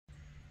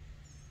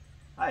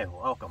Hi,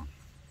 welcome.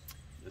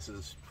 This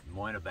is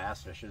Moina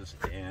Bass Fishes,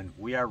 and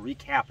we are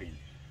recapping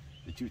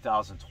the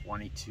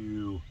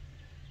 2022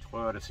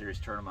 Toyota Series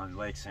tournament on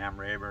Lake Sam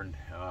Rayburn.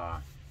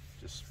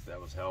 That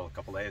was held a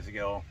couple days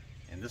ago,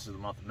 and this is the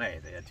month of May.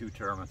 They had two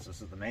tournaments.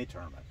 This is the May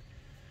tournament.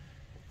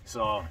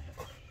 So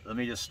let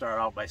me just start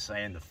out by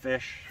saying the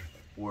fish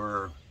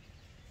were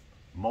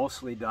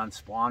mostly done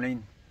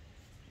spawning.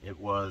 It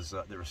was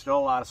there were still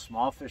a lot of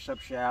small fish up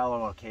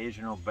shallow,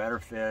 occasional better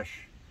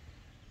fish,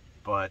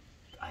 but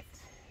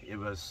it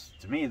was,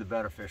 to me, the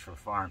better fish were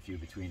far and few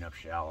between up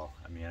shallow.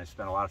 I mean, I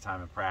spent a lot of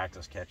time in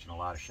practice catching a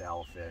lot of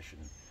shallow fish,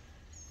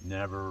 and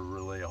never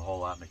really a whole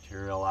lot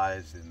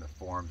materialized in the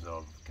forms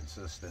of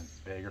consistent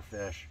bigger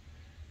fish.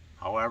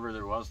 However,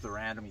 there was the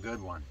random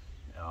good one,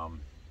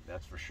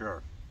 that's for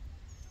sure.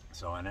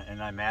 So,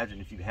 and I imagine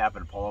if you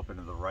happen to pull up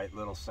into the right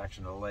little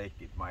section of the lake,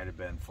 it might have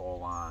been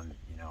full on,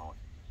 you know,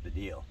 the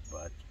deal.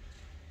 But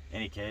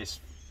in any case,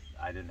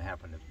 I didn't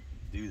happen to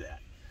do that.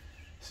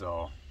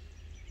 So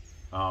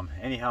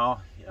anyhow,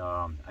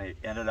 I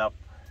ended up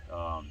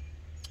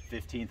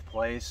 15th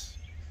place.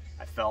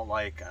 I felt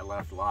like I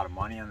left a lot of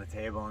money on the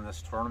table in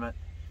this tournament.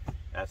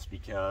 That's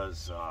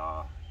because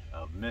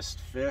of missed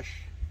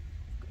fish.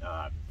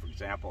 For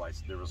example,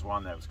 there was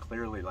one that was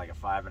clearly like a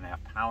 5.5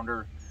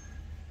 pounder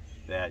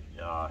that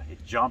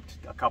it jumped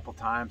a couple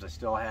times. I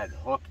still had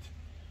hooked,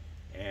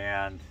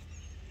 and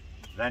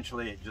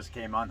eventually it just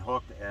came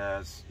unhooked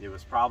as it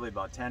was probably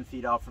about 10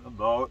 feet out from the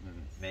boat and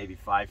maybe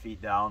 5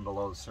 feet down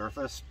below the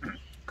surface.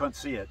 Couldn't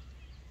see it.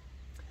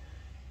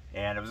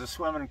 And it was just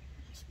swimming,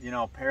 you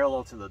know,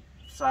 parallel to the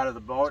side of the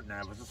boat, and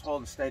I was just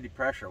holding steady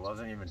pressure. I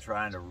wasn't even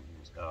trying to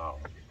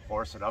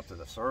force it up to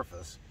the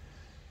surface.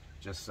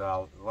 Just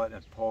letting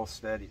it pull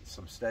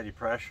some steady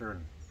pressure,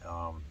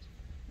 and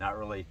not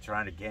really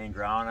trying to gain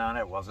ground on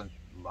it. Wasn't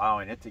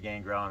allowing it to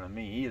gain ground on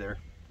me either.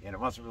 And it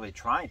wasn't really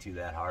trying to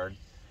that hard.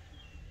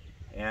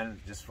 And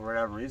just for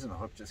whatever reason, the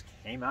hook just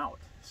came out.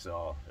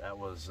 So that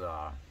was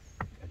a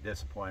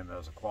disappointment. It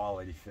was a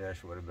quality fish.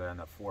 It would have been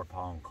a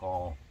 4-pound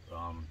call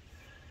on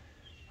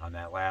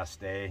that last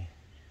day.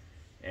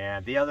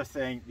 And the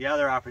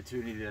other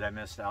opportunity that I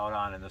missed out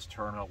on in this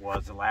tournament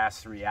was the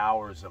last 3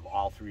 hours of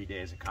all 3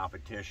 days of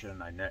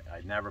competition. I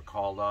never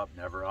called up,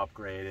 never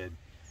upgraded.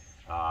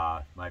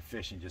 My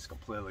fishing just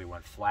completely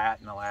went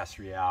flat in the last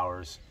 3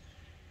 hours.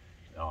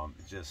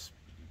 Just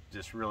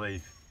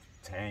really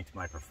tanked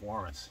my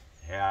performance.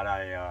 Had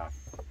I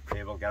been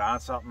able to get on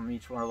something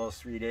each one of those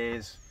 3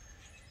 days,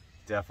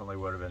 definitely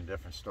would have been a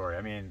different story.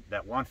 I mean,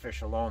 that one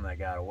fish alone that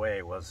got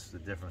away was the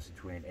difference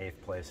between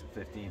 8th place and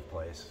 15th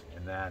place.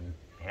 And then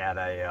had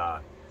I,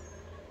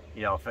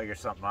 you know, figured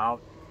something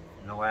out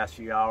in the last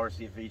few hours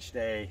of each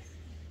day,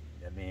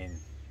 I mean,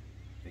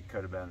 it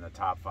could have been the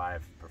top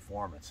 5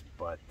 performance.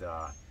 But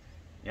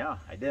yeah,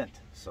 I didn't.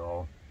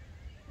 So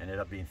ended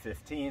up being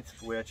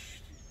 15th,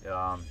 which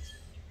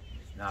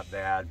not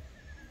bad.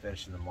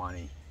 Finishing the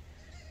money.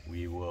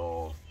 We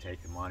will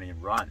take the money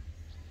and run.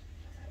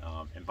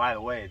 And by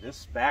the way,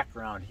 this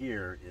background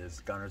here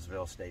is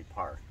Guntersville State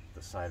Park,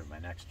 the site of my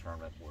next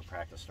tournament where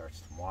practice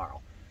starts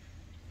tomorrow,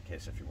 in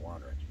case if you're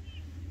wondering.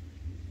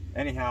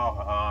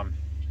 Anyhow,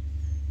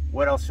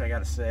 what else I got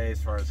to say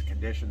as far as the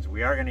conditions?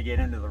 We are going to get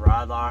into the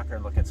rod locker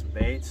and look at some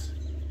baits.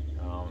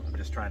 I'm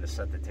just trying to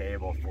set the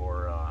table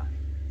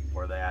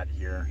for that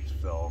here.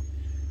 So,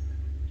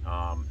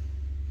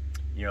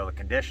 you know, the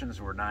conditions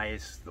were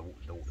nice. The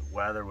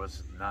weather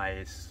was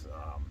nice.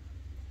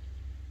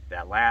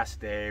 That last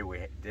day we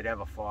did have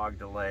a fog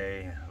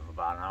delay of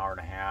about an hour and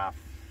a half,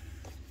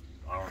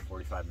 hour and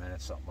 45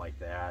 minutes, something like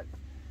that.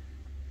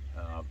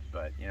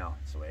 But you know,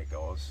 that's the way it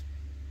goes.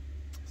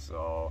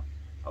 So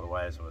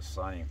otherwise it was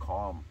sunny and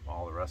calm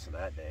all the rest of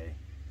that day.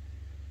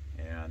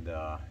 And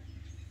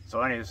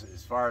so anyways,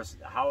 as far as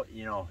how,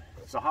 you know,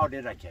 so how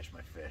did I catch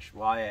my fish?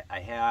 Well, I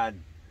had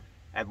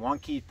one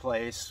key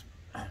place.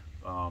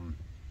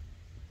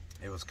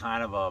 It was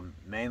kind of a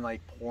main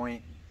lake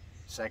point,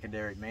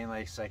 main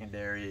lake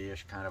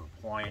secondary-ish kind of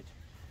a point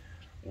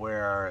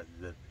where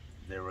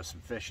there was some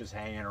fishes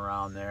hanging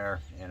around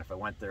there, and if I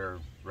went there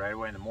right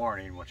away in the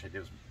morning, which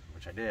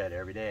I did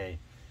every day,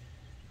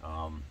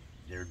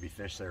 there would be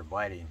fish there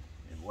biting.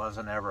 It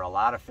wasn't ever a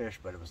lot of fish,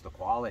 but it was the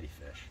quality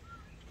fish.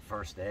 The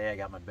first day I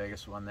got my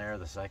biggest one there,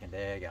 the second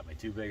day I got my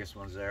 2 biggest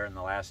ones there, and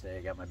the last day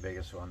I got my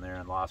biggest one there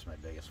and lost my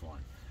biggest one.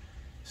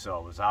 So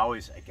it was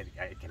always, I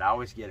could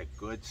always get a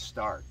good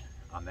start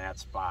on that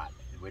spot,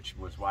 which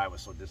was why it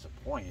was so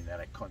disappointing that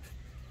I couldn't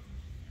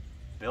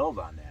build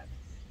on that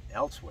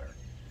elsewhere.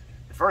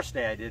 The first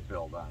day I did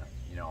build on it,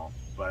 you know,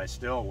 but I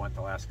still went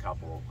the last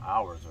couple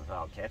hours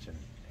without catching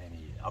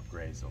any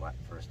upgrades the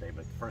first day.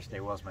 But the first day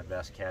was my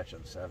best catch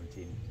of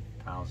 17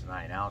 pounds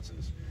 9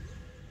 ounces.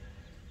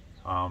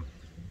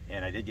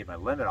 And I did get my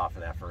limit off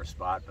of that first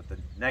spot, but the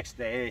next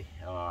day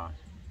I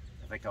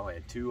think I only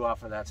had 2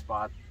 off of that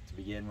spot to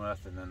begin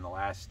with, and then the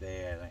last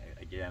day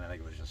I think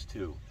it was just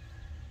 2.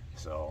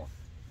 So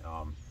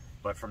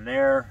but from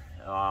there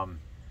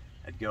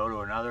I'd go to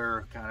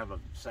another kind of a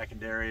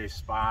secondary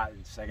spot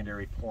and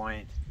secondary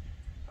point,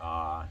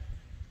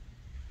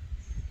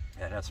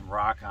 that had some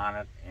rock on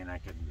it, and I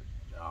could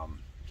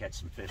catch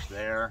some fish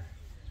there.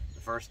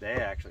 The first day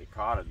I actually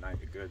caught a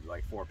good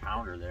like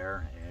 4-pounder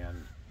there,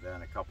 and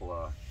then a couple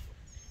of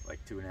like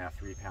 2.5,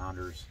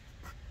 3-pounders,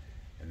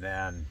 and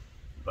then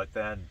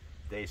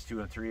days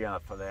 2 and 3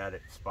 for that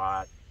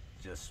spot,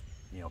 just,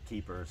 you know,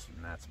 keepers,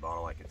 and that's about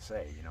all I could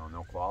say. You know,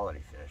 no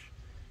quality fish,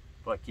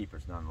 but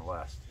keepers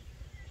nonetheless.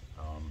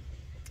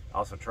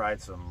 Also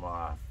tried some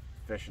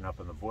fishing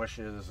up in the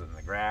bushes and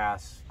the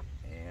grass,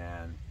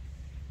 and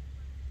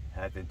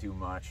that didn't do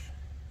much.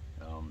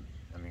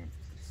 I mean,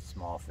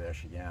 small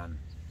fish again.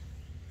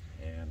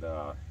 And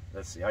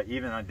let's see,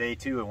 even on day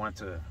 2 I went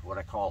to what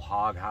I call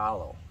Hog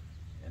Hollow,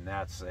 and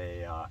that's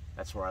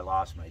where I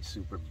lost my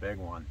super big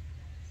one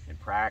in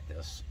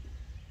practice.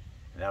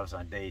 And that was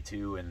on day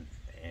 2, and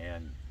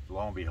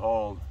lo and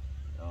behold,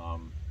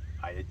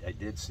 I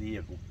did see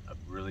a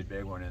really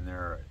big one in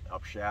there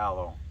up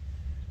shallow,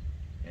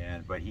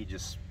 but he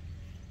just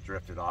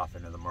drifted off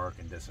into the murk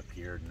and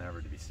disappeared,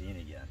 never to be seen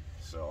again.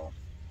 So,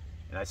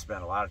 and I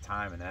spent a lot of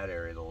time in that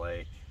area of the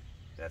lake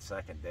that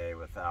second day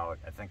without,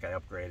 I think I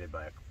upgraded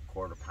by a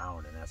 1/4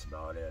 pound, and that's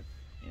about it.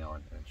 You know,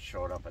 and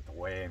showed up at the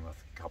weigh-in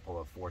with a couple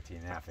of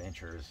 14.5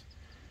 inchers,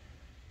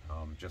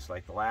 just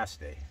like the last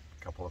day,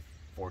 a couple of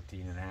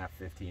 14.5,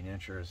 15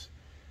 inchers,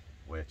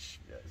 which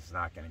is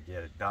not going to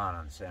get it done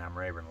on Sam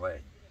Rayburn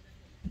Lake.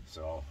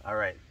 So, all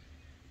right,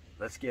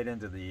 let's get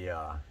into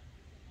the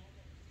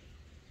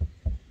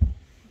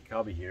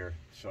cubby here,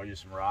 show you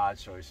some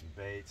rods, show you some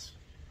baits.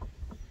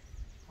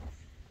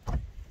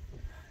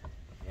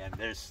 And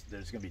there's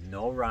going to be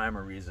no rhyme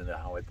or reason to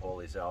how I pull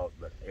these out,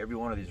 but every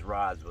one of these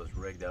rods was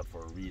rigged up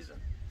for a reason.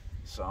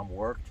 Some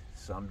worked,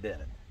 some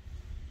didn't.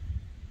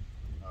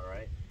 All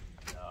right.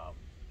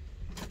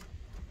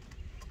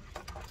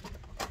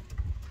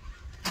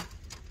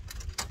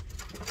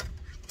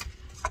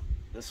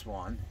 This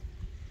one,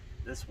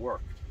 this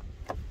worked.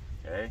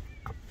 Okay.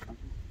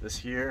 This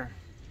here,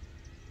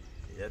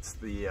 it's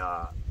the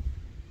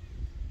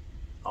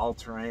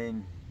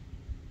all-terrain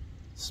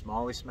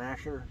smallie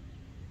smasher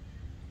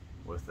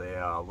with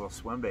a little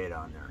swim bait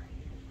on there.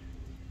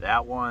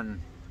 That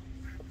one,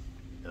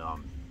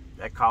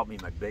 that caught me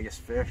my biggest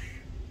fish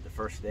the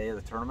first day of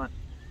the tournament.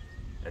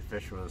 That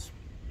fish was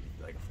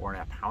like a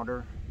 4.5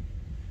 pounder.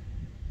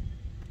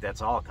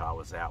 That's all I caught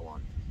was that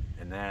one.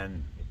 And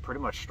then it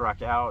pretty much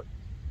struck out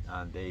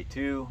on day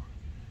 2,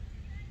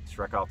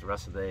 struck out the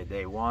rest of the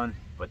day 1,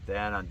 but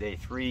then on day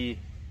 3,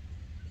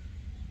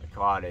 I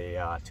caught a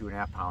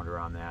 2.5 pounder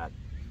on that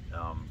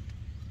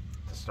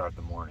to start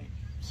the morning.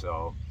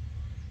 So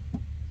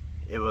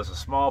it was a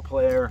small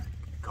player,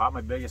 caught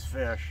my biggest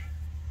fish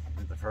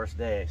the first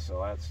day,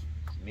 so that's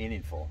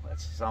meaningful,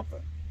 that's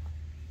something.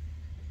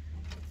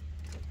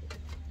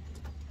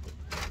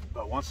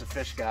 But once the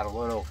fish got a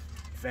little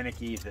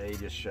finicky, they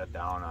just shut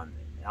down on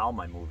all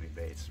my moving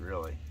baits,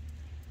 really.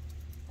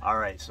 All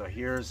right, so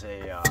here's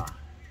a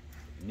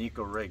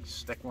Nico rig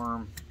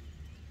stickworm,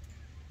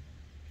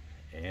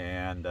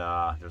 and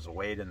there's a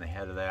weight in the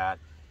head of that.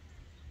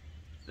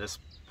 This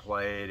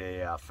played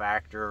a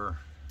factor.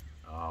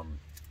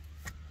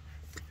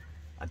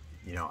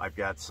 You know, I've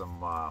got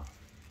some, I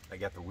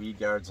got the weed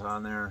guards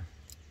on there.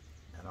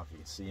 I don't know if you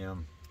can see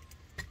them.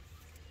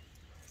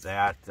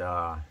 That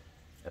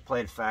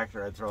played a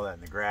factor. I'd throw that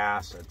in the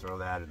grass, I'd throw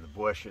that in the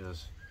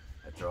bushes,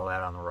 I'd throw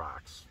that on the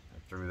rocks. I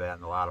threw that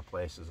in a lot of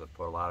places. I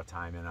put a lot of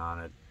time in on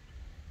it,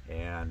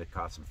 and it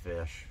caught some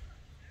fish.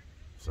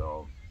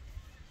 So,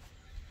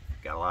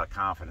 got a lot of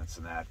confidence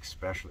in that,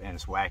 especially, and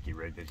it's wacky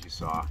rigged, as you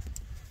saw.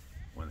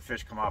 When the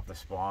fish come off the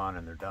spawn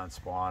and they're done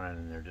spawning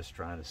and they're just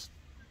trying to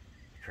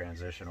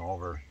transition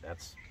over,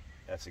 that's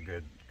a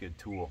good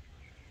tool.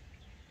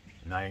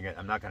 Now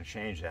I'm not going to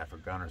change that for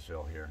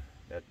Gunnersville here.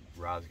 That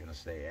rod's going to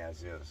stay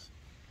as is.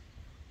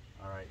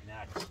 All right,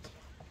 next,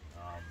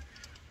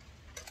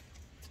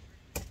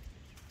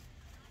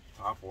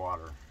 top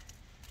water.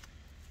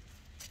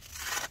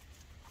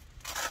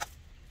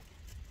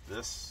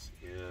 This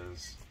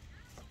is,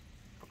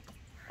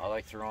 I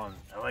like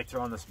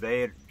throwing this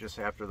bait just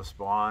after the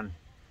spawn.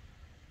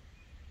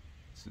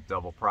 It's a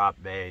double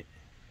prop bait,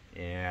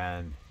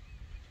 and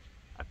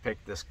I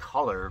picked this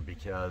color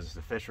because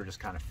the fish were just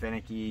kind of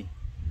finicky,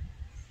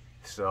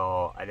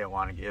 so I didn't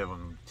want to give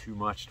them too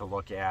much to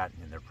look at,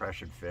 and they're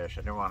pressured fish.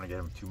 I didn't want to give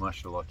them too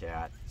much to look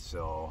at,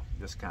 so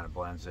this kind of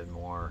blends in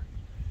more,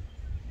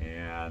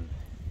 and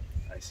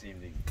I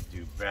seem to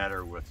do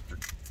better with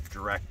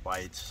direct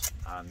bites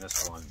on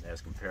this one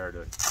as compared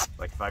to,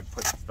 like,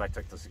 if I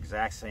took this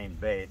exact same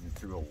bait and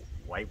threw a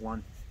white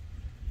one,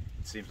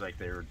 it seems like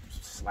they were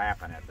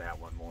slapping at that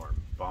one more,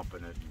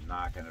 bumping it and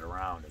knocking it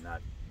around, and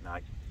not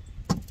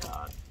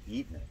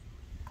eating it.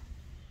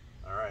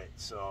 All right,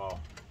 so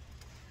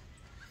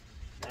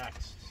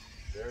next,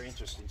 very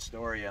interesting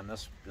story on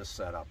this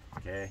setup.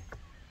 Okay,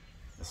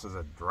 this is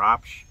a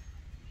drop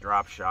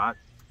shot.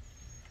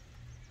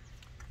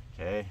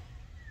 Okay,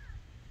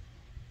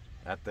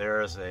 that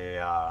there is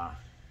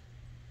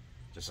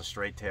just a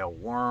straight tail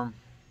worm.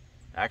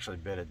 Actually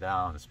bit it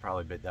down. It's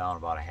probably bit down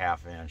about a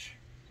 1/2 inch.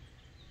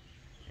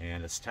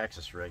 And it's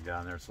Texas rigged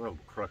on there. It's a little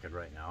crooked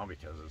right now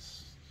because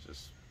it's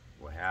just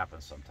what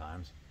happens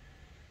sometimes.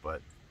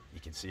 But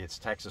you can see it's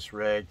Texas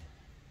rigged.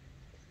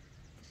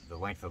 The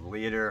length of the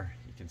leader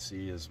you can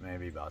see is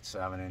maybe about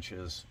 7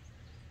 inches,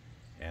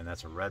 and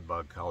that's a red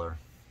bug color.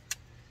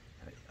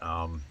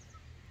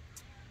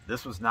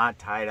 This was not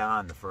tied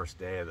on the first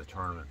day of the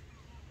tournament.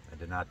 I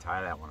did not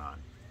tie that one on.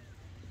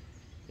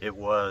 It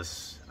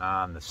was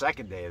on the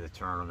second day of the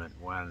tournament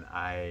when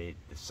I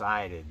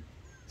decided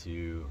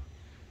to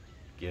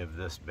give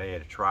this bait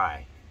a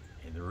try.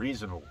 And the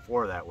reason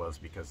for that was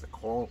because the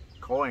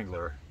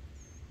co-angler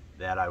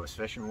that I was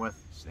fishing with,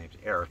 his name's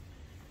Eric,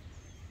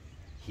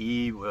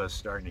 he was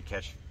starting to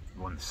catch,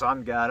 when the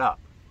sun got up,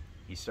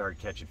 he started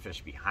catching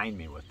fish behind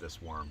me with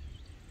this worm.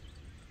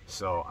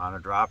 So on a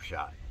drop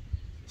shot.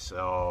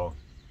 So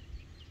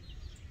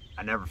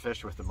I never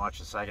fished with it much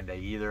the second day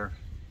either,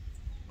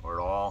 or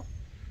at all.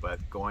 But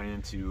going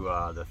into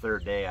the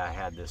third day, I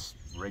had this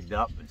rigged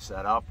up and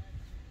set up,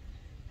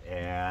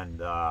 and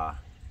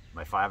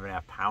my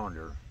 5.5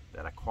 pounder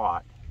that I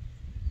caught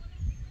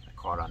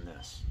on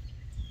this.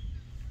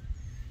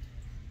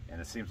 And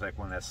it seems like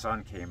when that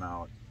sun came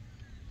out,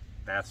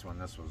 that's when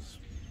this was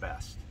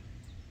best.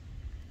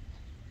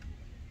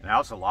 And I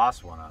also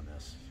lost one on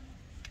this.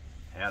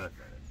 Had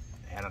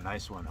a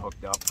nice one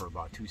hooked up for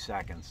about 2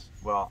 seconds.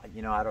 Well,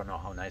 you know, I don't know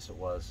how nice it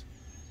was.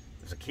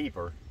 It was a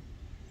keeper,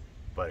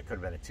 but it could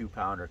have been a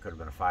 2-pounder, it could have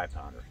been a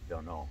 5-pounder.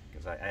 Don't know,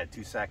 because I had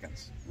 2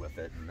 seconds with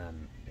it and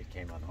then it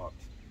came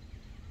unhooked.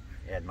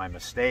 And my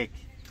mistake,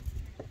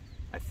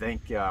 I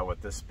think,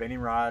 with this spinning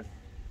rod,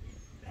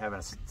 having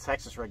a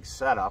Texas rig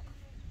setup,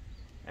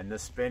 and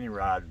this spinning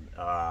rod,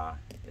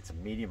 it's a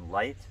medium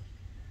light.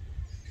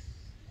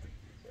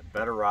 A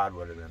better rod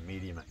would have been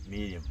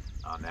medium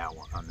on that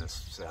one, on this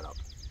setup,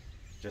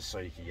 just so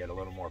you can get a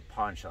little more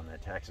punch on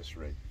that Texas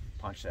rig,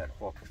 punch that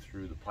hook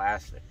through the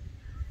plastic.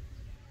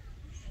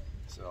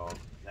 So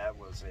that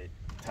was a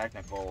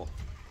technical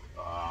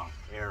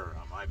error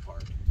on my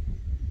part.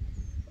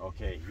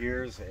 Okay,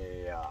 here's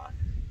a,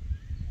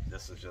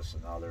 this is just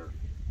another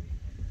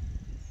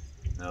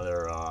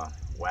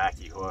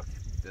wacky hook.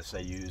 This I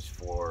use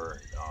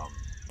for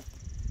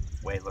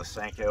weightless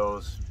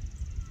Senkos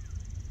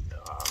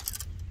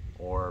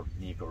or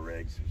Nico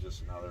rigs. It's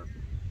just another,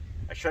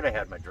 I should have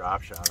had my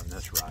drop shot on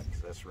this rod,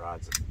 because this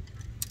rod's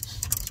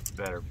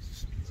better,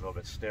 it's a little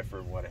bit stiffer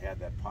and would have had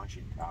that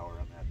punching power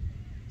on that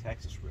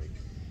Texas rig.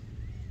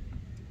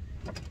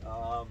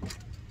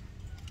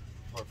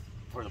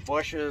 For the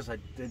bushes, I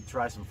did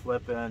try some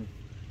flipping.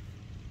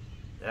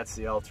 That's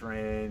the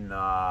all-terrain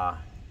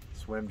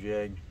swim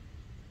jig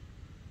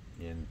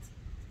in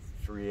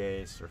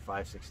 3/8 or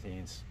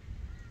 5/16,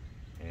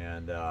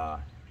 and I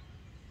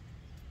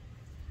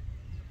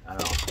don't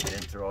know, I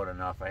didn't throw it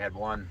enough. I had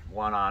one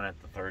on it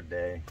the third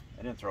day.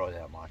 I didn't throw it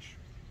that much.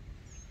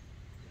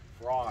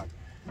 Frog.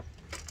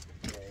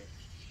 Okay.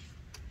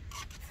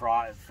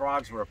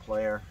 Frogs were a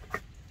player.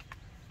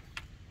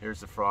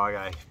 Here's the frog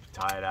I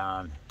tied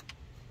on.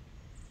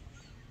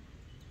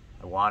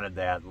 I wanted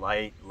that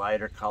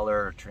lighter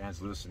color,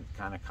 translucent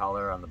kind of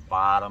color on the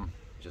bottom,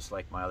 just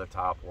like my other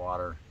top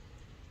water.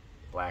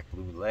 Black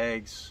blue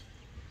legs.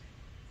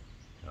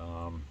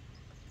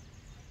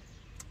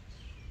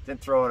 Didn't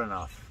throw it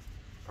enough.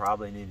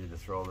 Probably needed to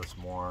throw this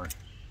more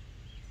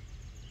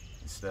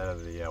instead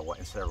of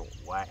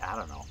I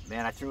don't know.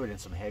 Man, I threw it in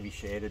some heavy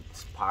shaded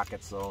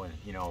pockets though, and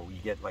you know, you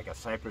get like a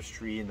cypress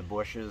tree in the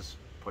bushes,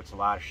 puts a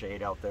lot of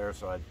shade out there,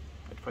 so I'd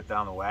put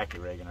down the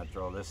wacky rig and I'd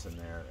throw this in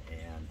there.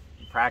 And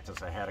in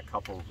practice, I had a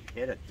couple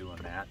hit it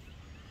doing that,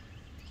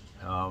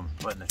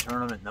 but in the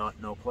tournament,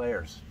 no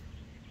players.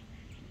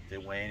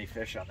 Didn't weigh any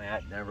fish on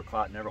that. Never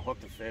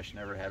hooked a fish.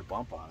 Never had a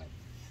bump on it.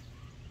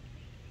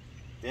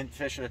 Didn't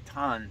fish it a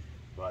ton,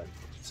 but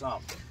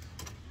some.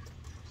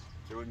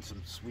 Threw it in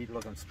some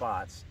sweet-looking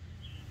spots.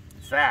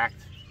 In fact,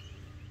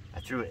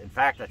 I threw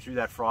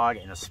that frog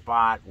in a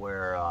spot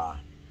where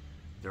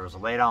there was a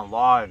laid-down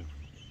log,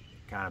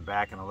 kind of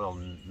back in a little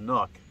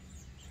nook,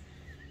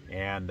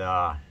 and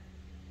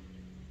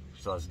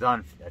so I was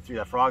done. I threw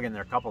that frog in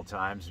there a couple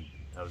times. And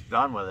I was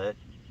done with it,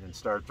 and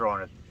started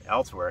throwing it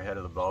elsewhere ahead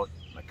of the boat.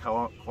 My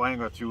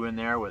co-angler threw in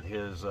there with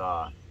his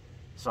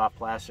soft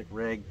plastic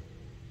rig,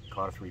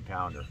 caught a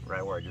 3-pounder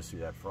right where I just threw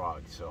that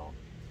frog. So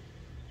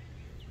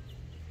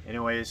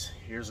anyways,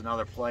 here's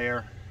another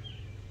player.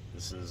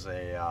 This is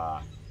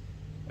a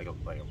like a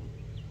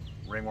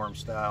ringworm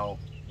style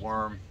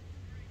worm,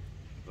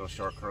 little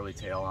short curly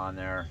tail on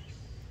there.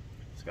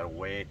 It's got a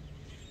weight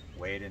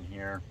in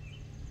here.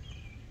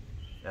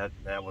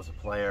 That was a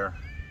player.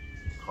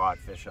 Caught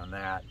fish on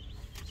that.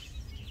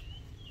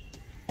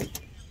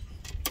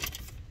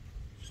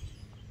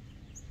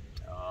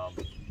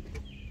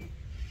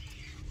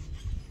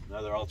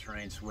 Another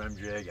all-terrain swim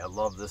jig. I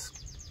love this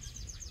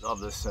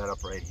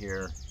setup right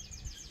here.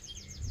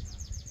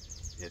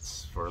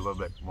 It's for a little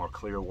bit more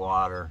clear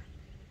water,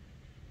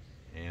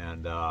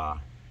 and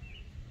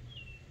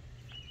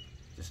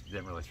just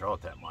didn't really throw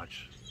it that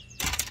much,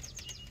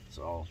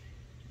 so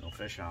no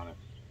fish on it.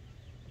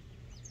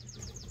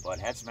 but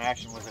had some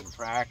action with it in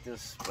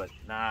practice, but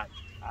not,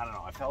 I don't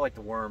know, I felt like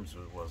the worms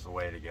was the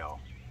way to go.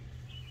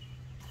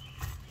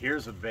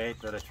 Here's a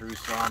bait that I threw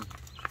some.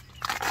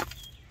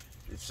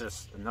 It's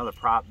just another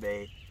prop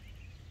bait,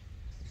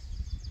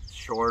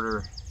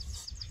 shorter,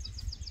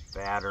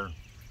 fatter,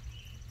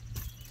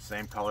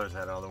 same color as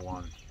that other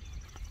one,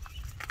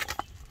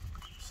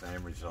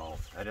 same result.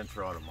 I didn't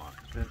throw it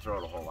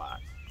a whole lot.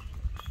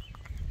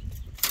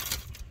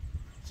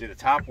 See, the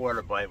top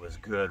water bite was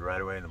good right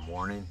away in the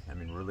morning. I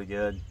mean, really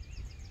good.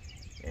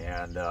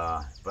 And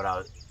but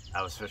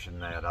I was fishing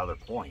that other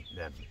point,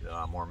 that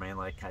more main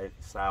lake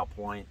style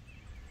point.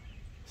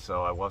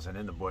 So I wasn't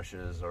in the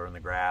bushes or in the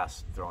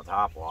grass throwing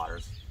top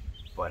waters.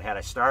 But had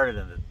I started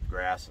in the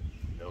grass,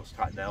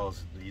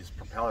 these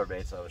propeller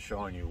baits I was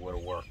showing you would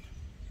have worked,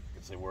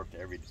 because they worked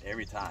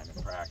every time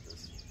in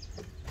practice.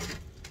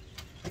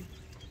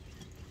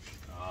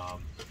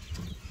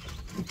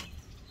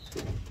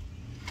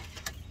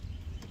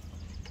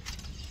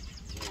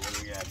 What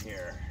do we got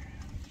here?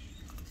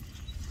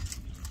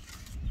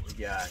 We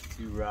got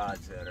two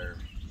rods that are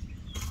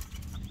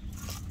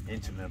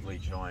intimately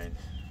joined.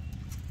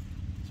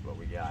 That's what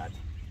we got.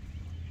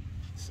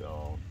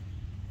 So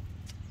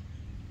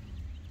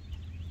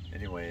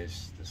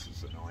anyways, this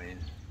is annoying.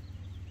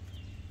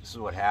 This is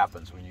what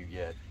happens when you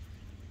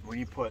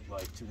put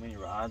like too many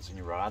rods in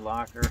your rod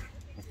locker.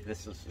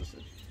 This is just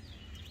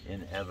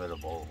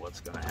inevitable what's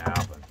going to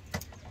happen.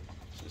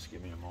 Just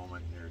give me a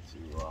moment here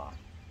to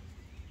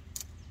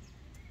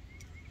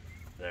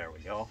there we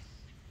go.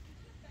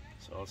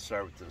 So let's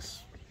start with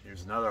this.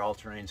 Here's another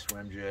all-terrain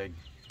swim jig,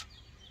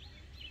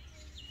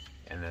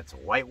 and it's a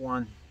white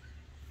one.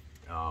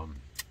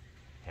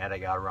 Had I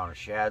got around a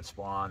shad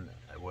spawn,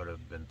 I would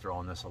have been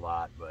throwing this a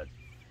lot, but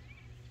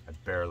I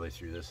barely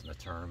threw this in the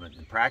tournament.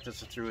 In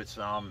practice I threw it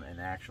some and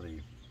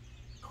actually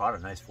caught a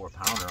nice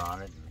 4-pounder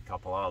on it and a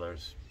couple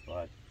others,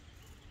 but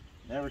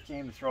never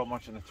came to throw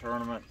much in the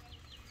tournament.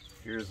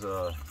 Here's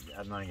I'm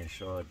not even going to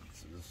show it.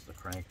 This is the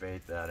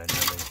crankbait that I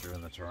never threw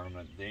in the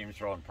tournament. Didn't even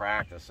throw it in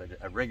practice.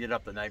 I rigged it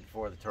up the night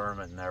before the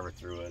tournament and never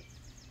threw it.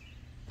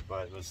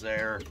 But it was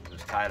there. It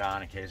was tied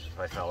on in case if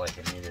I felt like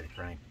I needed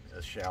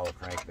a shallow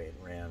crankbait. It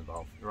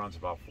runs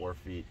about 4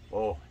 feet.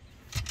 Oh,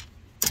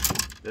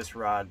 this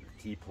rod,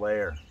 key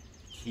player,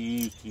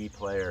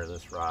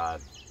 this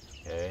rod.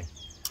 Okay,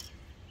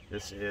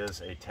 this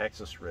is a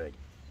Texas rig,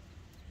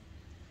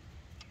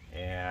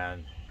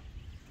 and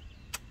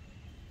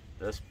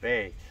this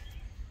bait,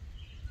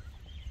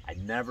 I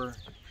never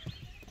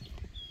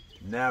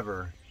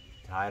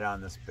tied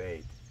on this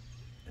bait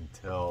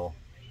until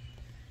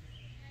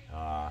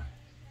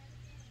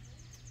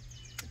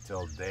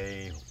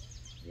day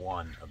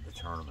 1 of the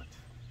tournament.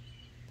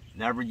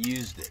 Never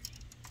used it,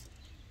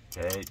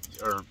 okay,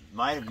 or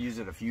might have used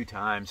it a few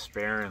times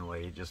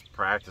sparingly, just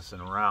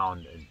practicing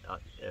around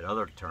at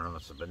other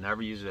tournaments, but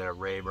never used it at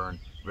Rayburn.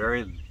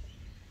 Very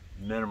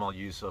minimal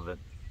use of it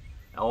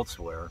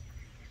elsewhere.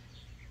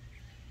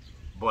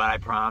 But I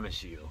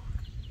promise you,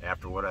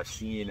 after what I've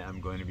seen,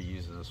 I'm going to be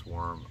using this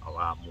worm a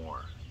lot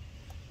more.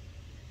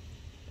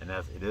 And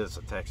it is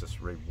a Texas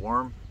rig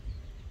worm,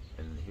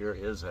 and here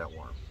is that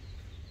worm.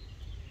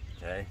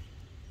 Okay.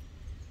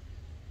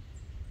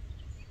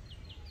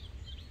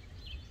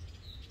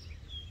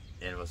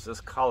 And it was this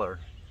color.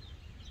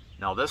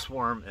 Now this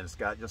worm, and it's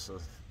got just a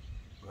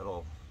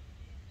little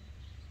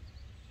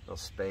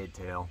spade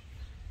tail.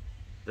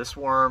 This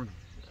worm,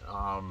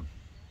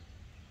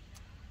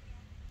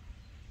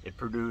 it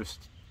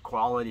produced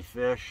quality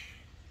fish.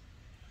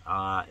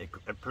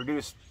 It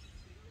produced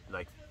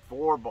like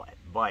 4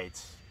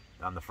 bites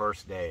on the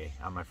first day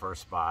on my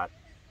first spot.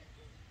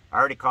 I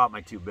already caught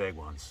my 2 big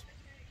ones,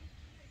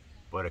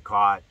 but it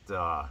caught,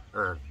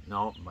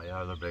 no, my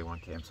other big one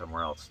came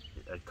somewhere else.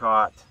 I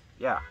caught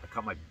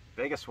my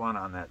biggest one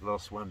on that little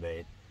swim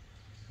bait.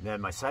 And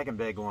then my second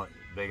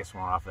biggest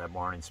one off that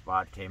morning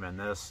spot came in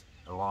this,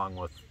 along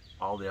with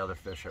all the other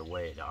fish I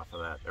weighed off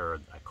of that, or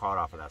I caught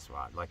off of that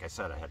spot. Like I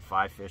said, I had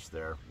 5 fish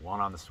there, 1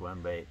 on the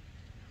swim bait.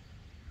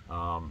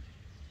 Let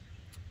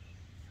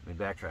me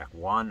backtrack.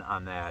 1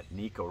 on that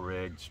Nico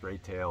rig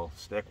straight tail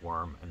stick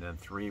worm, and then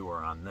 3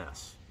 were on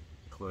this,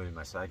 including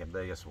my second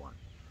biggest one.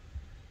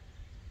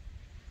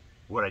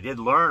 What I did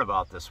learn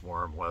about this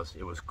worm was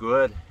it was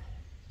good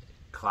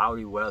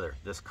cloudy weather,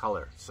 this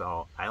color.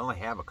 So I only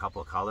have a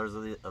couple of colors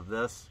of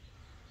this.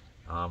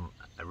 I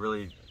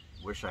really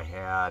wish I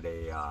had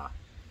a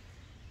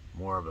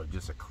more of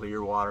just a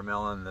clear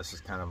watermelon. This is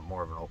kind of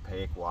more of an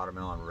opaque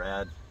watermelon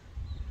red.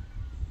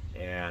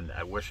 And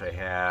I wish I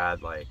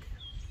had like,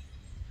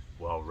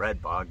 well,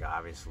 red bug,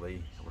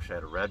 obviously. I wish I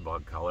had a red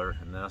bug color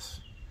in this,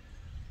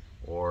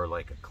 or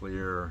like a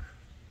clear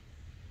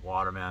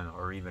watermelon,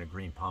 or even a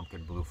green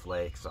pumpkin, blue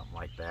flake, something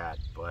like that.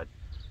 But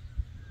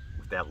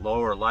with that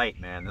lower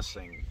light, man, this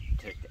thing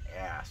kicked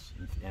ass.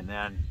 And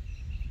then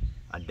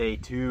on day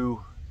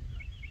 2,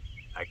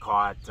 I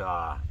caught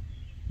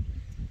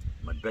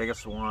my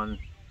biggest one,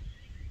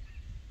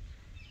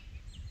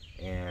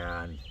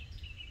 and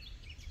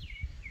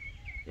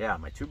yeah,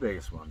 my 2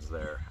 biggest ones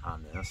there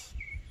on this.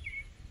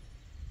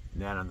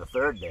 And then on the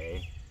third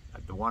day,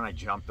 the one I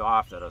jumped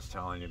off that I was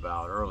telling you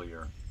about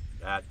earlier,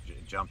 that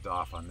jumped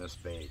off on this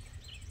bait.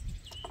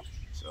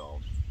 So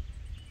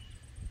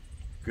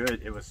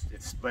good.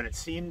 But it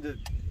seemed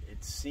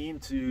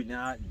to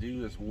not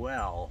do as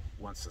well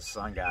once the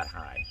sun got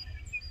high.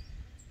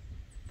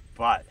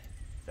 But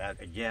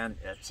that, again,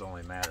 it's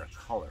only a matter of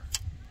color.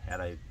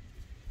 Had I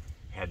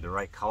had the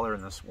right color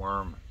in this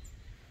worm,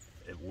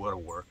 it would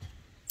have worked.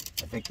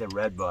 I think the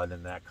red bud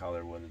in that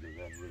color would have been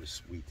really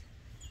sweet.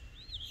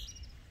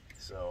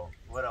 So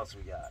what else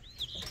we got?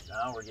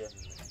 Now we're getting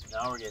into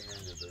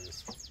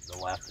the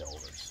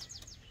leftovers.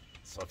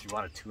 So if you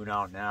want to tune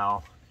out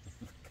now,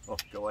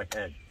 go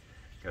ahead,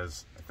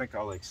 because I think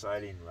all the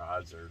exciting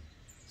rods are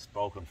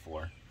spoken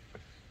for.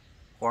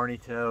 Horny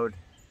toad.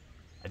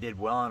 I did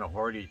well on a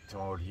horny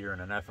toad here in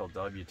an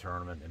FLW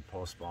tournament in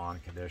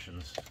post-spawn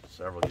conditions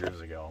several years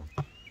ago.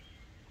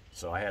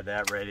 So I had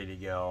that ready to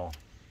go,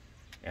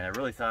 and I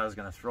really thought I was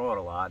going to throw it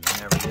a lot, and I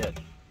never did.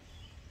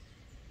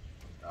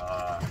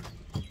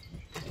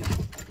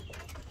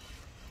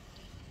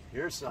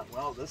 Here's some.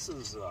 Well, this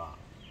is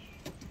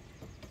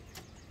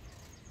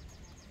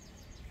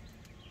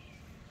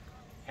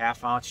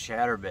half-ounce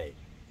chatterbait,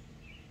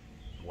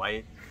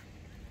 white.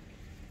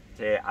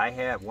 I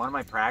had one of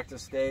my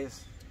practice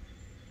days.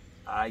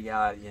 I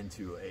got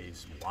into a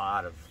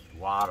lot of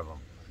them.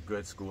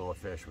 Good school of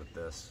fish with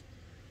this.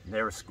 And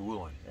they were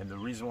schooling, and the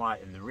reason why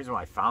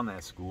I found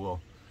that school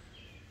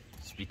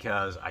is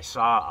because I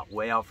saw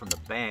way out from the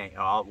bank,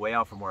 way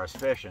out from where I was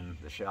fishing,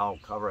 the shallow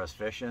cover I was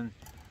fishing.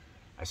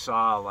 I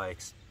saw like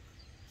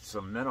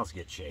some minnows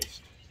get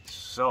chased.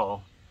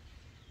 So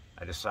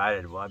I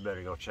decided, well, I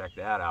better go check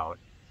that out.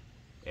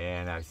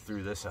 And I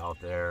threw this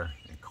out there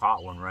and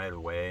caught one right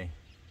away,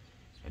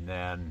 and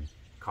then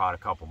caught a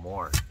couple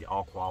more,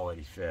 all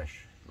quality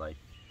fish, like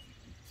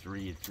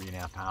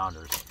 3.5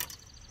 pounders.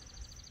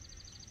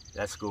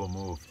 That school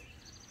moved,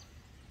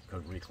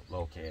 couldn't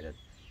relocate it.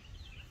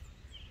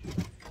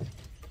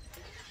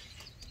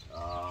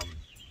 I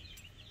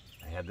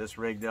had this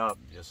rigged up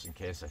just in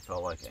case I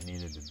felt like I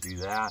needed to do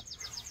that.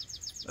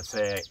 Let's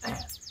say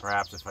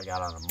perhaps if I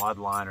got on a mud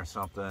line or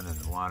something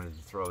and wanted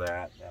to throw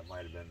that, that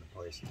might have been the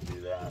place to do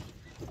that.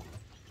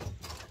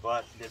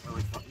 But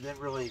didn't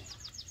really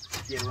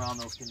get around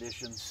those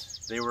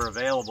conditions. They were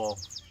available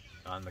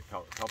on the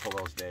couple of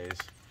those days,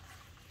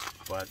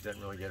 but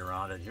didn't really get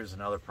around it. Here's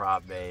another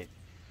prop bait.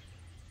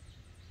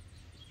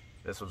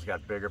 This one's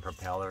got bigger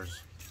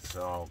propellers,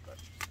 so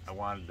I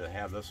wanted to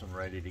have this one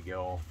ready to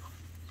go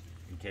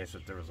in case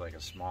if there was like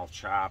a small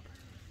chop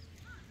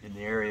in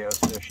the area I was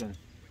fishing.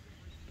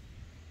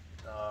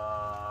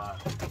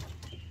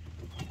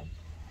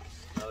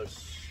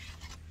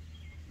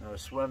 Another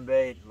swim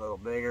bait, a little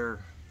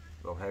bigger,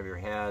 a little heavier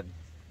head.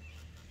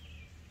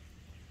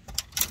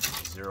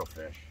 Zero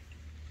fish.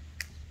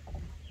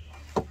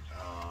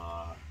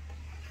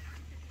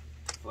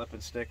 Flip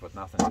and stick with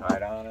nothing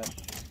tied on it.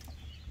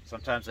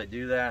 Sometimes I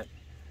do that.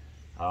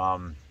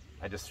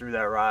 I just threw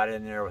that rod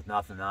in there with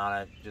nothing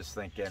on it, just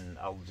thinking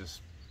I'll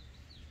just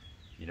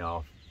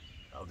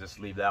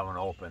leave that one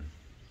open,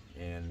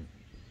 and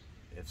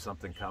if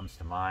something comes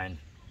to mind,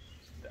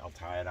 I'll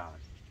tie it on.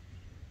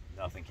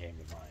 Nothing came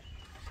to mind.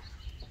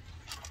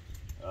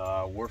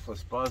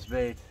 Worthless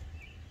buzzbait.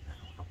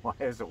 Why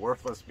is it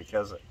worthless?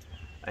 Because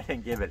I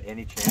didn't give it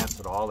any chance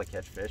at all to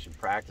catch fish in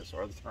practice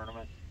or the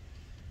tournament.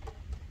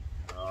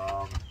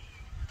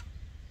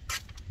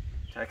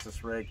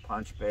 Texas rig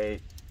punch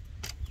bait.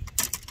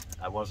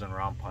 I wasn't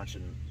around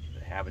punching the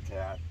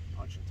habitat,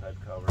 punching type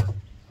cover.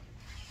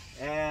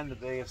 And the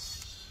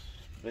biggest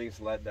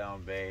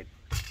letdown bait,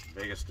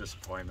 biggest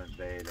disappointment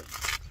bait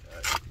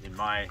in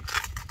my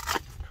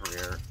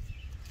career,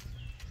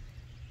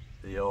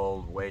 the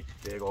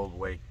big old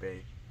wake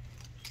bait.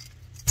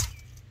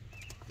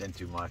 Didn't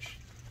do much.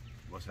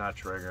 Was not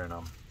triggering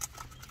them.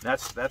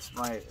 That's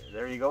my,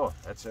 there you go.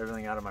 That's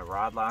everything out of my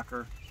rod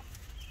locker.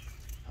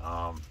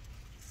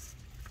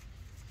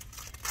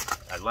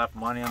 I left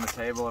money on the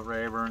table at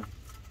Rayburn,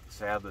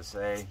 sad to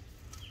say,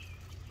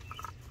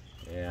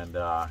 and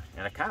I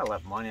kind of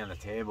left money on the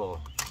table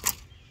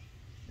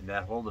in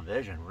that whole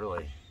division,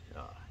 really.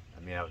 I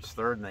mean, I was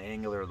third in the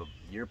Angler of the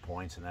Year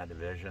points in that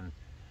division,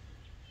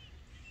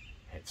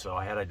 and so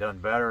had I done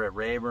better at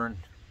Rayburn,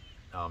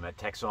 at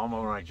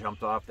Texoma when I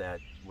jumped off,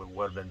 that would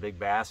have been big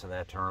bass in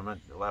that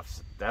tournament.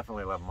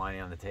 Definitely left money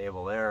on the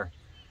table there.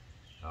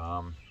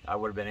 I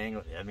would have been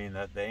Angler. I mean,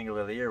 the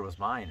Angler of the Year was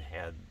mine.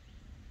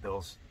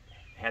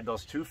 Had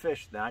those two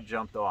fish not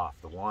jumped off,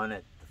 the one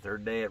at the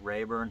third day at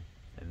Rayburn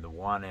and the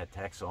one at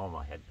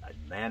Texoma, I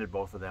landed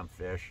both of them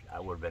fish, I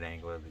would have been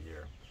Angler of the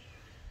Year.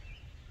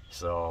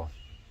 So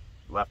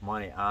left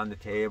money on the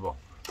table.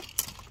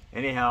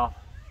 Anyhow,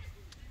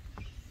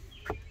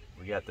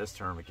 we got this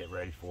tournament to get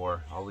ready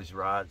for. All these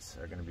rods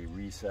are going to be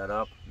reset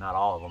up. Not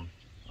all of them.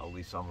 I'll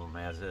leave some of them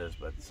as is,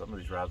 but some of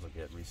these rods will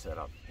get reset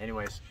up.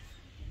 Anyways,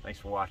 thanks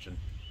for watching.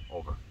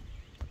 Over.